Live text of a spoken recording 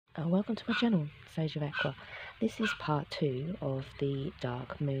Welcome to my channel, Sage of Aqua. This is part 2 of the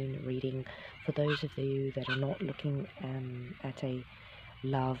dark moon reading for those of you that are not looking at a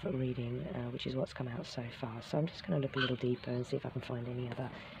love reading, which is what's come out so far. So I'm just going to look a little deeper and see if I can find any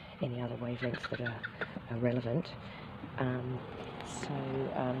other wavelengths that are relevant.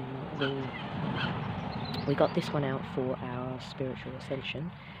 We got this one out for our spiritual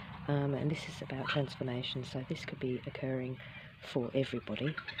ascension, and this is about transformation. So this could be occurring for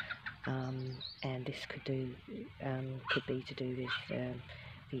everybody, and this could be to do with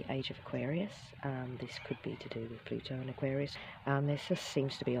the age of Aquarius. This could be to do with Pluto and Aquarius. There just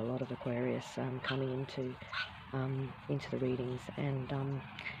seems to be a lot of Aquarius coming into the readings, and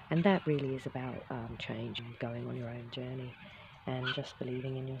that really is about change and going on your own journey and just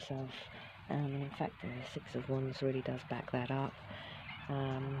believing in yourself. In fact, the Six of Wands really does back that up.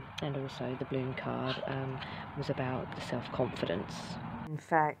 And also the Bloom card was about the self-confidence. In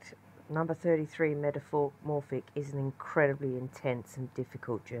fact, number 33, metamorphic, is an incredibly intense and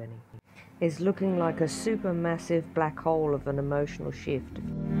difficult journey. It's looking like a supermassive black hole of an emotional shift,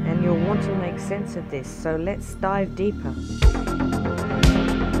 and you'll want to make sense of this, so let's dive deeper.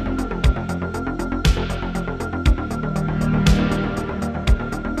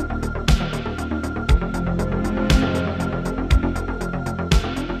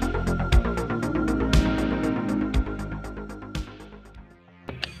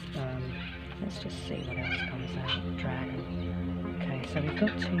 Let's just see what else comes out. Dragon. Okay, so we've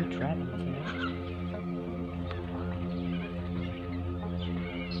got two dragons here.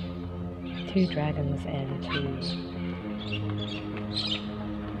 Two dragons and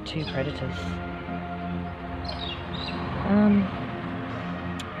two predators.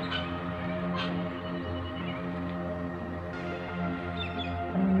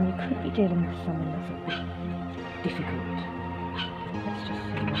 You could be dealing with someone that's a bit difficult. Let's just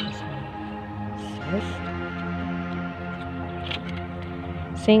see what this one says.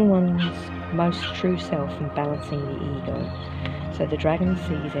 Seeing one's most true self and balancing the ego. So the dragon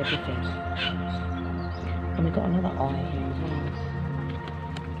sees everything. And we've got another eye here as well.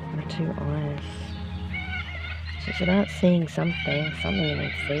 The two eyes. So it's about seeing something you need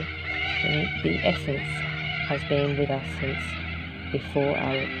to see. The essence has been with us since before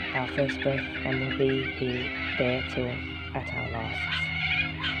our first birth, and will be there till at our last.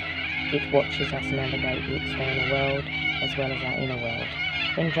 It watches us navigate the external world as well as our inner world.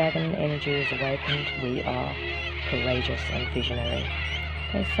 When dragon energy is awakened, we are courageous and visionary.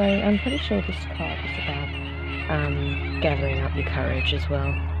 Okay, so I'm pretty sure this card is about gathering up your courage as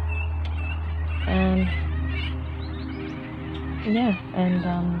well. Yeah, and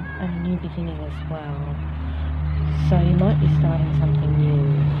a new beginning as well. So you might be starting something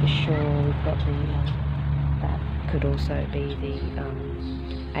new for sure. We've got the that could also be the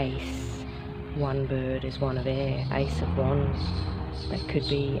ace. One bird is one of air. Ace of Wands. That could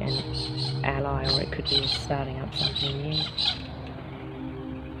be an ally, or it could be starting up something new.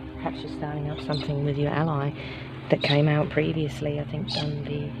 Perhaps you're starting up something with your ally that came out previously. I think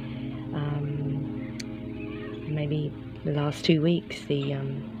maybe the last 2 weeks, the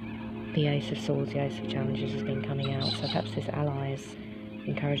Ace of Swords, the Ace of Challenges has been coming out. So perhaps this ally is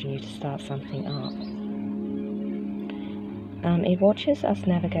encouraging you to start something up. It watches us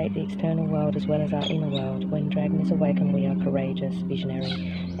navigate the external world as well as our inner world. When dragon is awakened, we are courageous, visionary,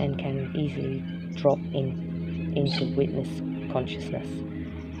 and can easily drop into witness consciousness.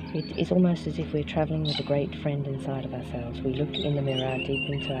 It is almost as if we're travelling with a great friend inside of ourselves. We look in the mirror, deep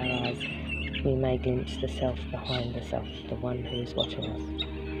into our eyes. We may glimpse the self behind the self, the one who is watching us.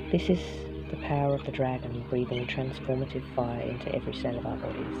 This is the power of the dragon, breathing transformative fire into every cell of our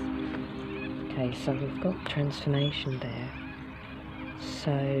bodies. Okay, so we've got transformation there.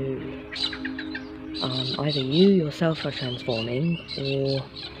 So either you yourself are transforming, or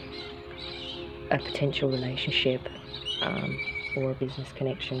a potential relationship or a business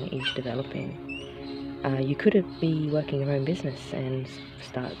connection is developing. You could be working your own business and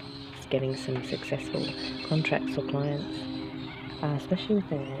start getting some successful contracts or clients, especially with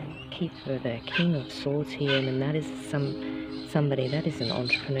the King of Swords here, and that is somebody that is an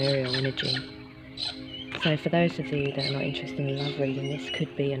entrepreneurial energy. So for those of you that are not interested in love reading, this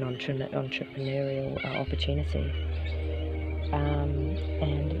could be an entrepreneurial opportunity.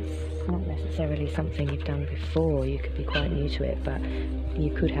 And it's not necessarily something you've done before. You could be quite new to it, but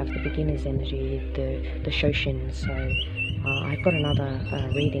you could have the beginner's energy, the Shoshin. So I've got another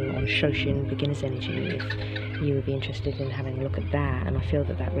reading on Shoshin beginner's energy if you would be interested in having a look at that. And I feel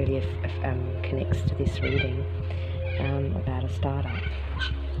that that really connects to this reading about a startup.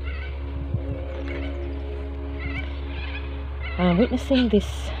 Witnessing this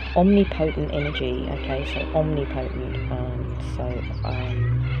omnipotent energy, okay, so omnipotent,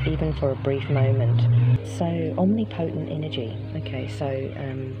 even for a brief moment, so omnipotent energy, okay, so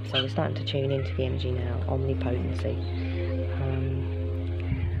we're starting to tune into the energy now, omnipotency,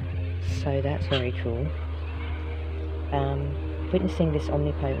 so that's very cool. Witnessing this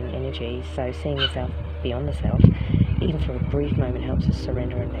omnipotent energy, so seeing the self beyond the self, even for a brief moment, helps us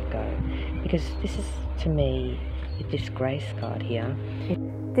surrender and let go, because this is, to me, this grace card here.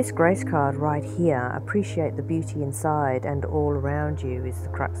 This grace card right here, appreciate the beauty inside and all around you, is the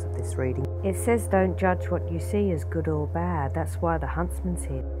crux of this reading. It says don't judge what you see as good or bad. That's why the huntsman's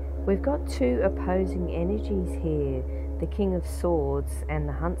here. We've got two opposing energies here, the King of Swords and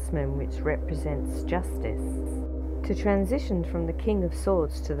the Huntsman, which represents justice. To transition from the King of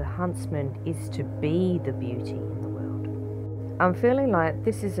Swords to the Huntsman is to be the beauty in the world. I'm feeling like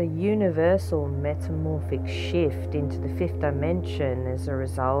this is a universal metamorphic shift into the fifth dimension as a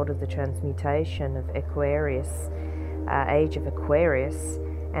result of the transmutation of Aquarius, Age of Aquarius,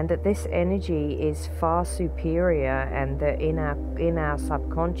 and that this energy is far superior, and that in our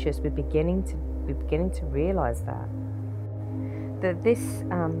subconscious we're beginning to realize that this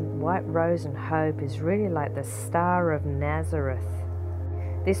white rose and hope is really like the Star of Nazareth.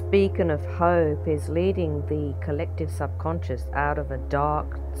 This beacon of hope is leading the collective subconscious out of a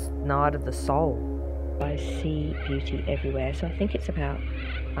dark night of the soul. I see beauty everywhere, so I think it's about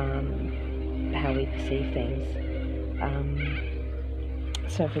how we perceive things.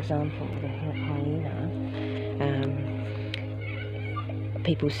 So for example, the hyena,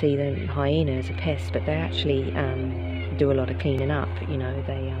 people see the hyena as a pest, but they actually do a lot of cleaning up, you know,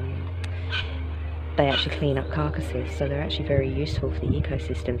 they actually clean up carcasses, so they're actually very useful for the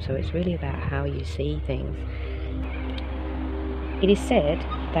ecosystem. So it's really about how you see things. It is said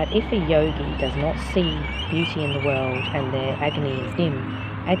that if a yogi does not see beauty in the world and their agony is dim,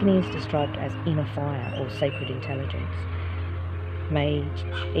 agony is described as inner fire or sacred intelligence. May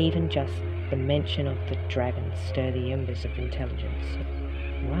even just the mention of the dragon stir the embers of intelligence.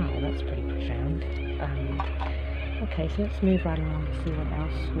 Wow, that's pretty profound. Okay, so let's move right along to see what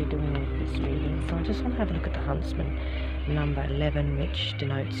else we're doing with this reading. So I just want to have a look at the Huntsman, number 11, which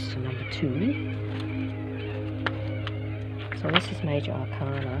denotes number 2. So this is Major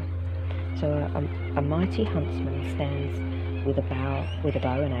Arcana. So a mighty huntsman stands with a bow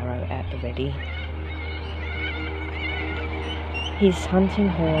and arrow at the ready. His hunting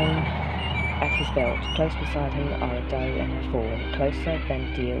horn at his belt. Close beside him are a doe and a fawn. Closer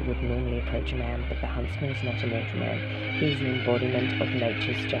than deer would normally approach a man, but the huntsman is not a mortal man. He is an embodiment of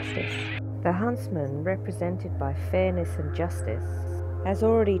nature's justice. The huntsman, represented by fairness and justice, has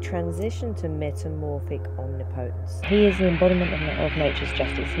already transitioned to metamorphic omnipotence. He is the embodiment of nature's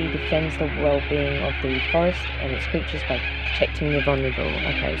justice. He defends the well-being of the forest and its creatures by protecting the vulnerable.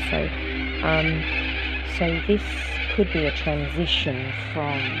 Okay, so this could be a transition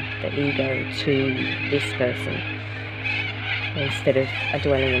from the ego to this person. Instead of a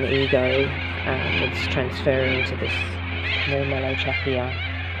dwelling in ego, it's transferring to this more mellow chap here.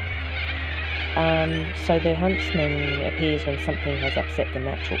 So the huntsman appears when something has upset the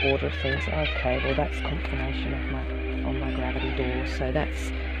natural order of things. Okay, well that's confirmation on my gravity door. So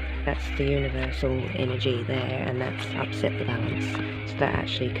that's the universal energy there, and that's upset the balance. So that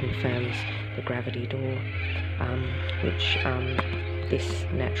actually confirms the gravity door, which this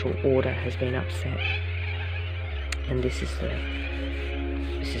natural order has been upset. And this is a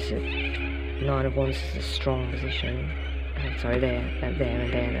Nine of Wands is a strong position. Sorry, there and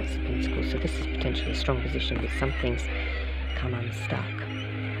there, that's the Pentacle. So this is potentially a strong position, but something's come unstuck.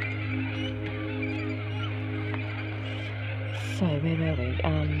 So, where were we?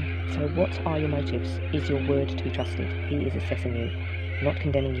 So what are your motives? Is your word to be trusted? He is assessing you, not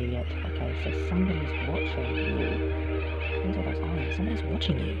condemning you yet. Okay, so somebody's watching you. These are those eyes. Somebody's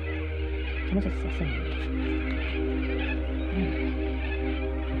watching you. Someone's assessing you.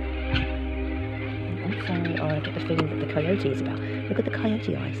 Also, I get the feeling that the coyote is about. Look at the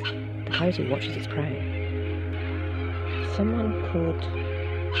coyote eyes. The coyote watches its prey. Someone could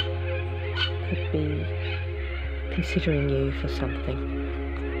be considering you for something.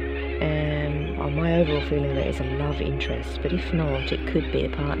 My overall feeling that it's a love interest, but if not, it could be a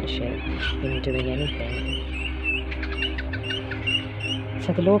partnership in doing anything.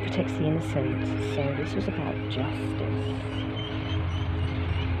 So the law protects the innocent, so this was about justice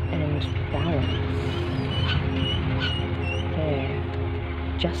and balance.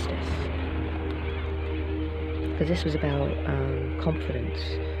 Justice, because this was about confidence,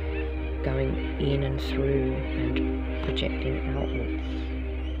 going in and through and projecting outwards.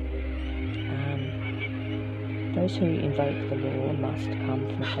 Those who invoke the law must come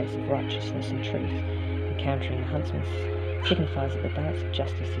from a place of righteousness and truth. Encountering the huntsman signifies that the balance of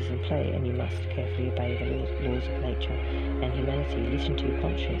justice is in play, and you must carefully obey the laws of nature and humanity. Listen to your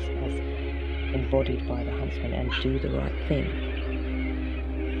conscience as embodied by the huntsman and do the right thing.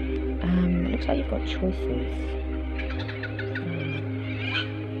 It looks like you've got choices.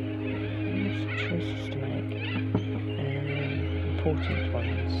 Choices to make. Important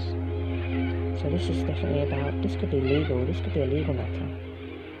ones. So this is definitely about, this could be legal, this could be a legal matter.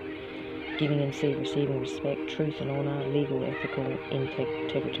 Giving and receiving respect, truth and honour, legal, ethical,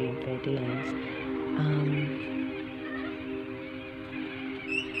 integrity and fair dealings.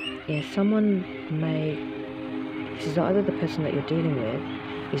 Yeah, someone may, this is either the person that you're dealing with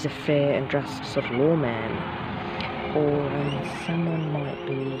is a fair and just sort of lawman, or someone might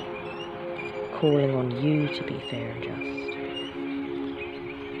be calling on you to be fair and just.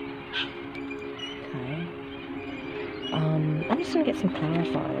 Okay. I'm just going to get some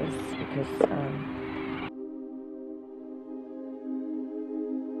clarifiers because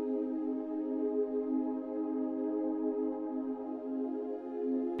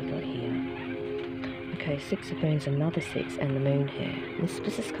we got here. Okay, 6 of moons, another 6, and the moon here.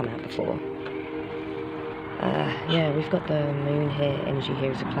 This has come out before. Yeah, we've got the moon here, energy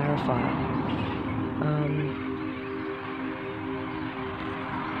here as a clarifier.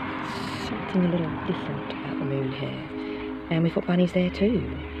 Something a little different about the moon here. And we've got bunnies there too.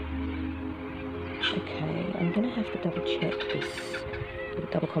 Okay, I'm going to have to double check this,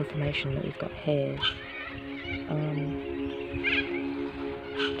 double confirmation that we've got hares.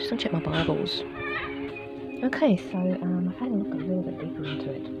 Just going to check my Bibles. Okay, so I've had a look a little bit deeper into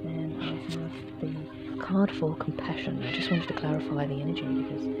it, and I have the card for compassion. I just wanted to clarify the energy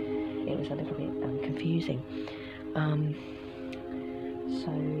because it was a little bit confusing.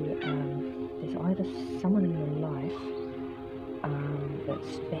 There's either someone in your life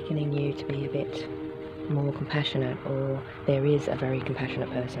that's beckoning you to be a bit more compassionate, or there is a very compassionate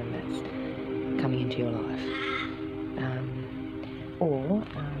person that's coming into your life.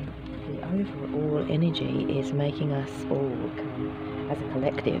 The overall energy is making us all come as a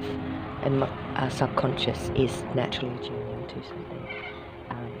collective, and our subconscious is naturally tuning into something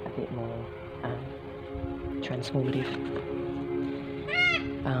a bit more transformative.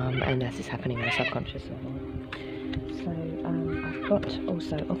 And this is happening on a subconscious level. So I've got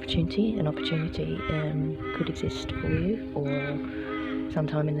also opportunity. An opportunity could exist for you, or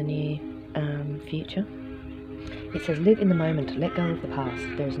sometime in the near future. It says, live in the moment, let go of the past.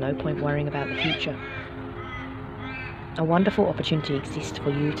 There is no point worrying about the future. A wonderful opportunity exists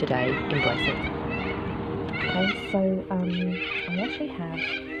for you today. Embrace it. Okay, so I actually have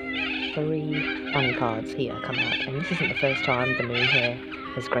 3 bunny cards here come out, and this isn't the first time the moon here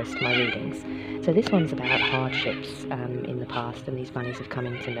has graced my readings. So this one's about hardships in the past, and these bunnies have come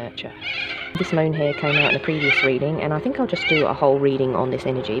in to nurture. This moon here came out in a previous reading, and I think I'll just do a whole reading on this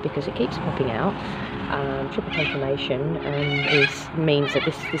energy because it keeps popping out. Triple confirmation means that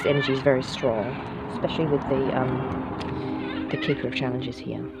this energy is very strong, especially with the Keeper of Challenges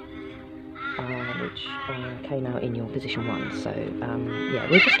here, which came out in your position 1. So yeah,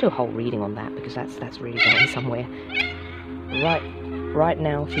 we'll just do a whole reading on that because that's really going somewhere. Right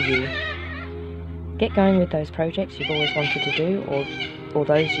now for you. Get going with those projects you've always wanted to do, or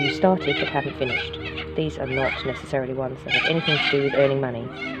those you started but haven't finished. These are not necessarily ones that have anything to do with earning money,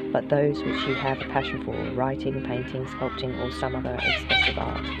 but those which you have a passion for, writing, painting, sculpting, or some other expressive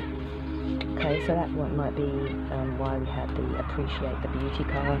art. Okay, so that one might be why we had the Appreciate the Beauty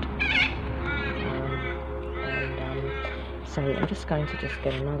card. So I'm just going to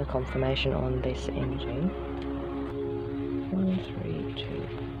get another confirmation on this energy. 1, 3, 2.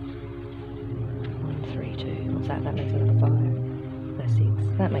 1, 3, 2. What's that? That makes it number 5. No,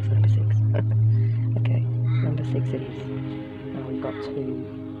 6. That makes it number 6. Okay, number 6 it is. Now we've got 2.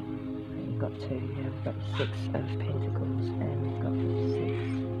 We've got 2. Yeah, we've got the 6 of Pentacles, and we've got the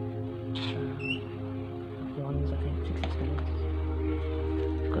 6 of Wands. I think 6 of Spades.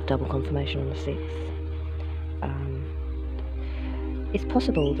 Got double confirmation on the 6. It's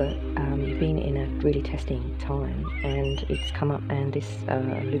possible that you've been in a really testing time, and it's come up, and this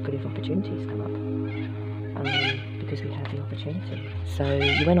lucrative opportunity has come up because we had the opportunity. So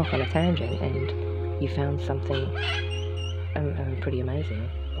you went off on a tangent and you found something pretty amazing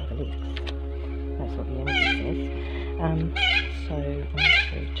by the looks. That's what the energy says. So 1,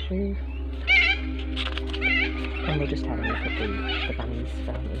 3, 2. And we'll just have a look at the bunnies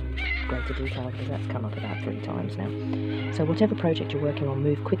in greater detail because that's come up about 3 times now. So whatever project you're working on,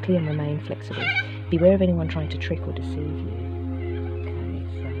 move quickly and remain flexible. Beware of anyone trying to trick or deceive you. Okay,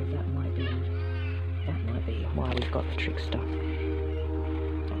 so that might be why we've got the trickster.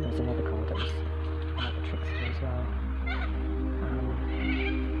 And there's another card that was about the trickster as well.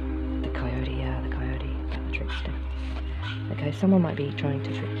 The coyote, yeah, the coyote, about the trickster. Okay, someone might be trying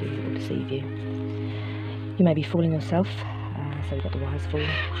to trick you or deceive you. You may be fooling yourself, so we've got the wise fool,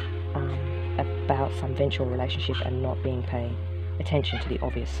 about some eventual relationship and not being paying attention to the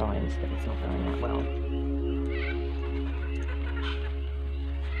obvious signs that it's not going that well.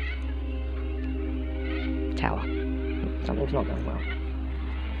 Tower. Something's not going well.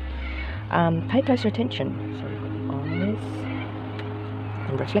 Pay closer attention. So we've got the eyes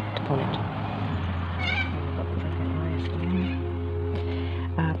and reflect upon it.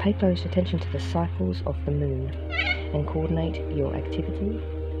 Pay close attention to the cycles of the moon and coordinate your activity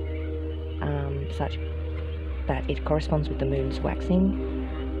such that it corresponds with the moon's waxing,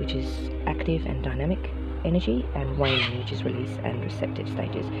 which is active and dynamic energy, and waning, which is release and receptive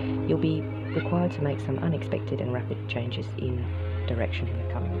stages. You'll be required to make some unexpected and rapid changes in direction in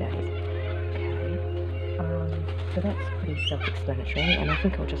the coming days. Okay, so that's pretty self-explanatory, and I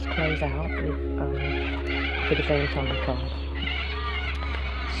think I'll just close out with a bit of Valentine card.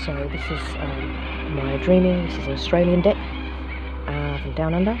 So this is my dreaming. This is an Australian deck from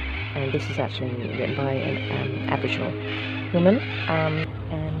Down Under, and this is actually written by an Aboriginal woman,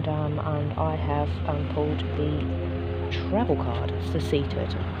 and I have pulled the travel card. It's the sea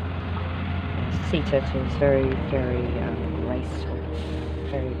turtle. The sea turtle is very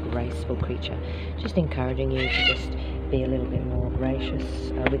graceful creature, just encouraging you to just be a little bit more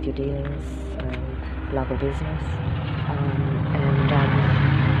gracious with your dealings, love or business, and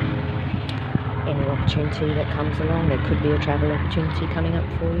any opportunity that comes along. There could be a travel opportunity coming up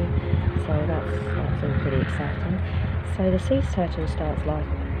for you, so that's all pretty exciting. So the sea turtle starts life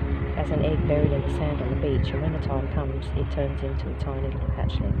as an egg buried in the sand on the beach, and when the time comes it turns into a tiny little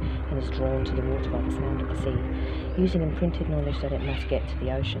hatchling and is drawn to the water by the sound of the sea, using imprinted knowledge that it must get to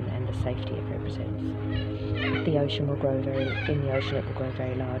the ocean and the safety it represents. The ocean will grow in the ocean it will grow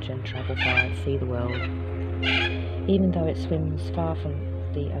very large and travel far and see the world. Even though it swims far from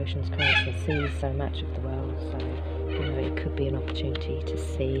the ocean's currents and sees so much of the world, so it could be an opportunity to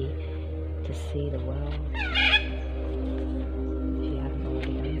see the world, if you haven't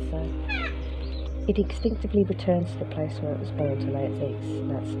already done so. It instinctively returns to the place where it was born to lay its eggs.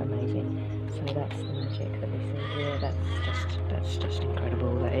 That's amazing. So that's the magic that we see here. That's just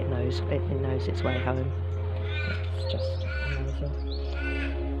incredible that it knows its way home. It's just amazing.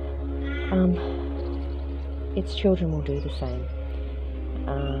 Its children will do the same.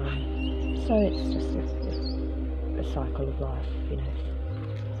 So it's just a cycle of life,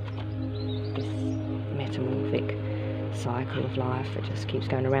 this metamorphic cycle of life that just keeps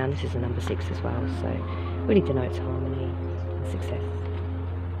going around. This is the number 6 as well, so really denotes harmony and success.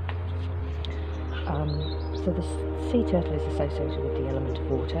 So the sea turtle is associated with the element of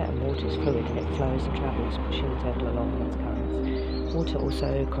water, and water is fluid and it flows and travels, pushing the turtle along in its currents. Water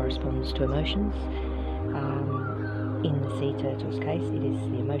also corresponds to emotions. In the sea turtle's case, it is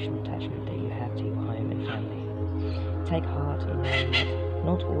the emotional attachment that you have to your home and family. Take heart in knowing that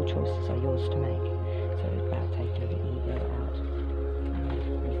not all choices are yours to make. So it's about taking the ego out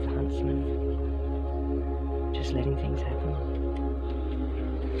with the huntsman, just letting things happen.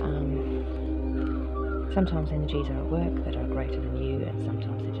 Sometimes energies are at work that are greater than you, and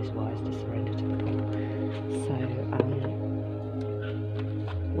sometimes it's just wise to surrender to the pull. So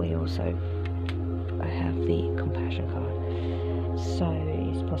we also have the compassion card. So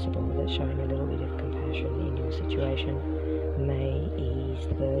it's possible that showing a little bit of compassion in your situation may ease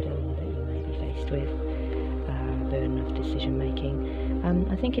the burden that you may be faced with, burden of decision making.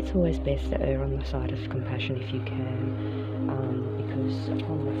 I think it's always best to err on the side of compassion if you can, because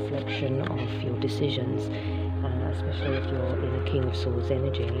upon reflection of your decisions, especially if you're in a King of Swords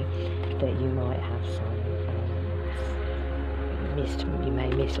energy, that you might have some you may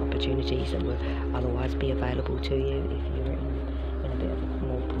miss opportunities that would otherwise be available to you if you're in a bit of a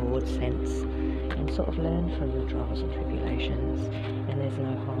more broad sense, and sort of learn from your trials and tribulations. And there's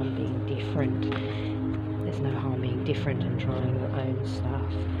no harm being different. There's no harm being different and trying your own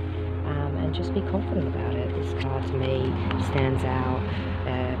stuff, and just be confident about it. This card to me stands out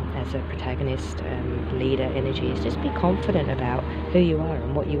as a protagonist, leader energy. Is just be confident about who you are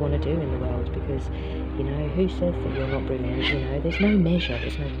and what you want to do in the world, because who says that you're not brilliant? There's no measure,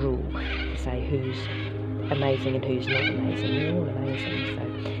 there's no rule to say who's amazing and who's not amazing. You're all amazing. So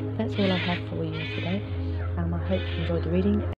that's all I have for you today. I hope you enjoyed the reading.